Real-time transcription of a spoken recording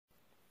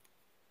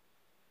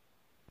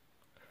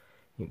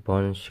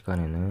이번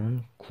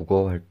시간에는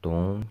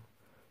국어활동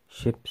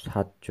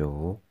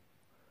 14쪽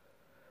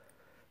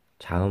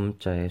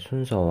자음자의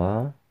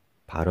순서와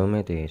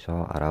발음에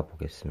대해서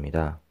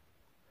알아보겠습니다.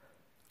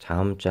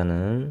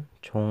 자음자는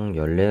총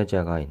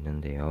 14자가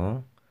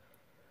있는데요.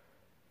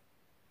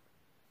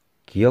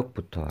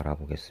 기역부터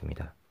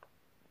알아보겠습니다.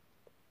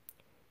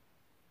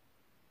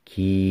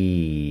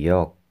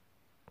 기역,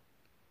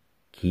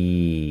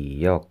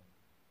 기역,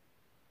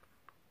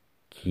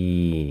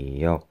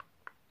 기역.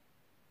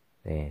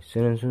 네,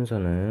 쓰는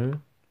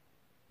순서는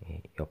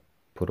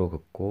옆으로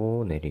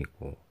긋고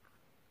내리고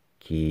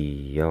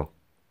기역.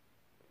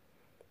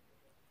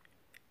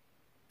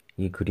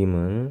 이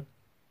그림은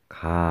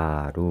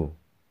가루,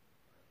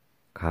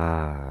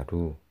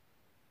 가루,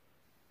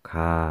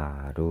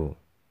 가루.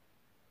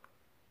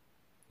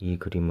 이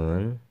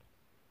그림은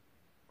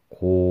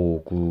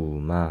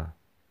고구마,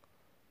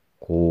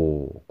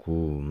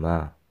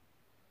 고구마,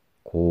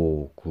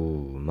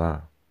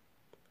 고구마.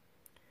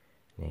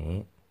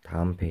 네,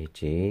 다음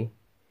페이지.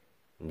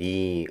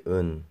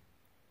 니은,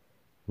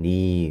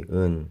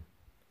 니은,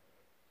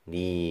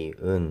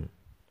 니은.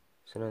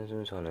 쓰는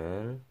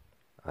순서는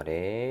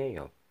아래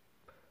옆,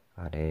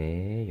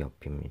 아래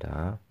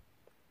옆입니다.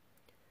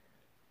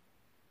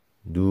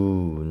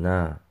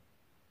 누나,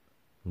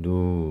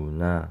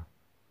 누나,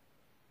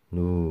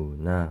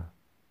 누나.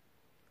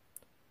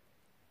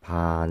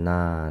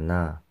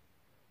 바나나,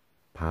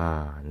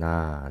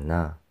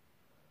 바나나,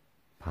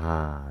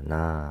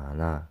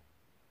 바나나.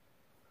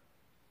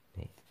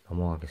 네,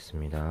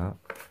 넘어가겠습니다.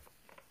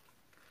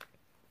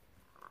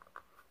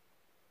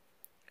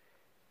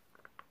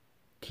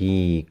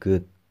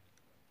 디귿,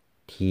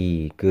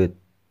 디귿,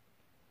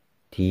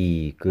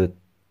 디귿.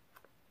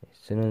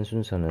 쓰는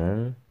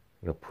순서는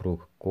옆으로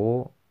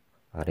긋고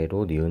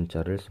아래로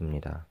니은자를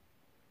씁니다.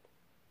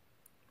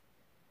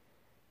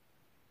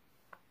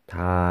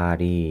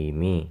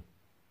 다리미,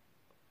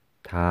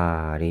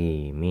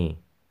 다리미,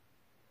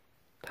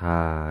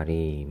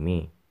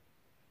 다리미.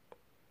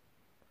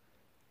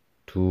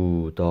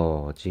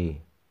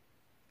 두더지,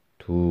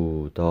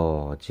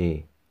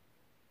 두더지,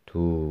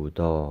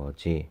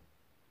 두더지.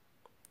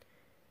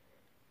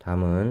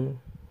 다음은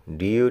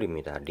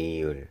리을입니다.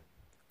 리을,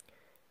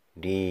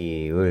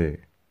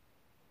 리을,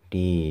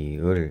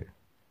 리을,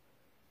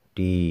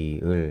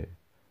 리을.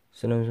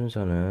 쓰는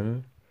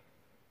순서는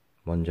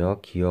먼저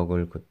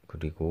기역을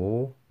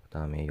그리고 그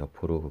다음에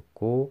옆으로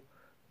긋고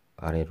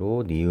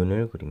아래로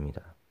니은을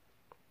그립니다.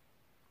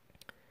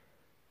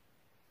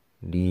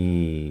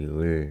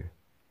 리을,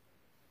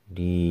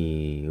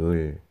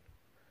 리을,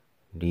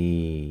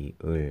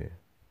 리을.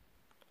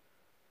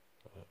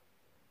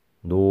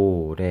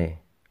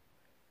 노래,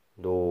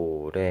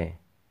 노래,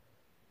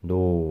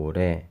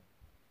 노래.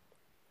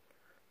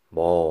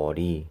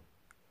 머리,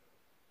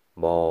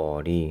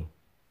 머리,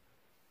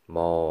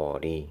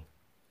 머리.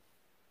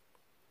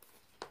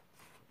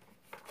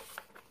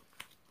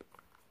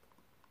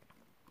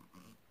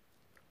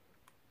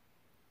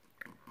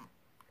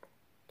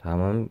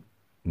 다음은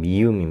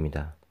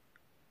미음입니다.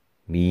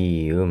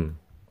 미음,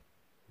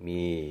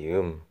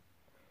 미음,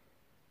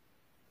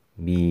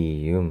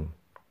 미음.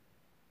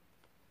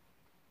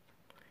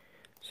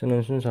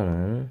 쓰는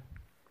순서는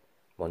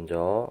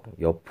먼저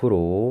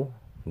옆으로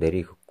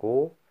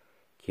내리긋고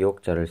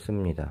기역자를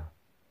씁니다.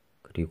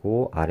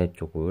 그리고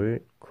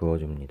아래쪽을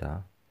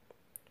그어줍니다.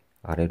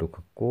 아래로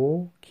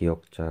긋고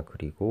기역자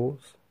그리고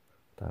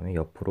그 다음에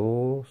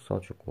옆으로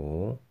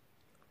써주고.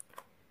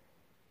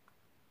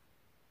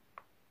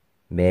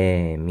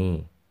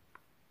 매미,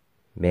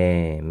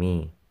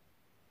 매미,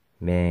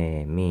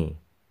 매미.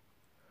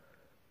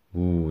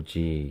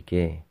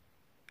 무지개,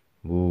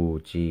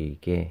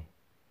 무지개,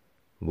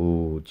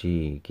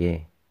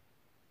 무지개.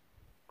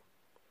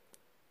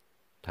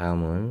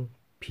 다음은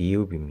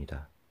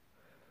비읍입니다.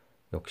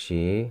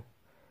 역시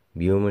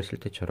미음을 쓸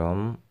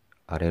때처럼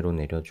아래로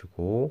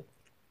내려주고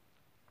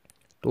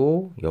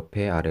또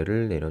옆에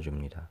아래를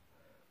내려줍니다.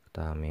 그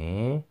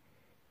다음에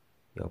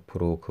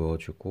옆으로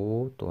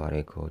그어주고 또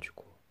아래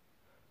그어주고.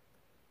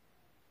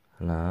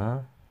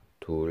 하나,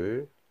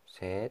 둘,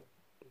 셋,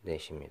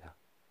 넷입니다.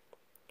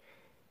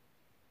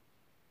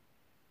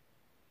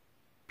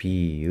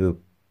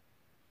 비읍,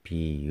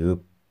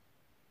 비읍,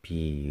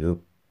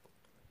 비읍.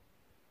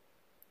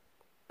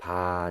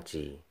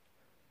 바지,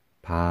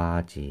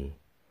 바지,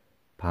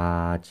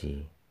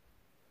 바지.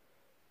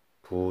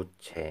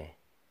 부채,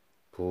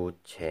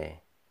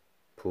 부채,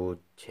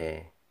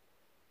 부채,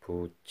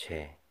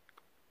 부채.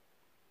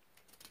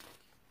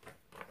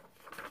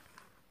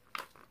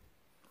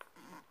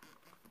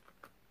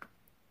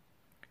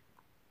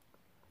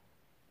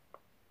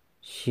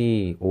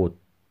 시옷,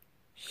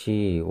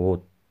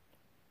 시옷,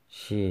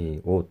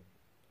 시옷.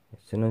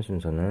 쓰는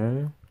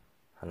순서는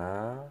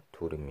하나,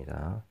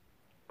 둘입니다.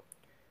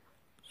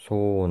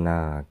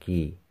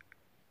 소나기,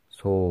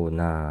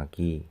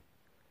 소나기,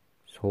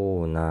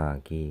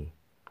 소나기.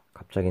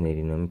 갑자기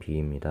내리는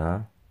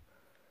비입니다.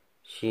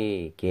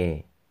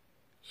 시계,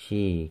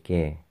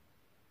 시계,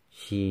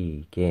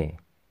 시계.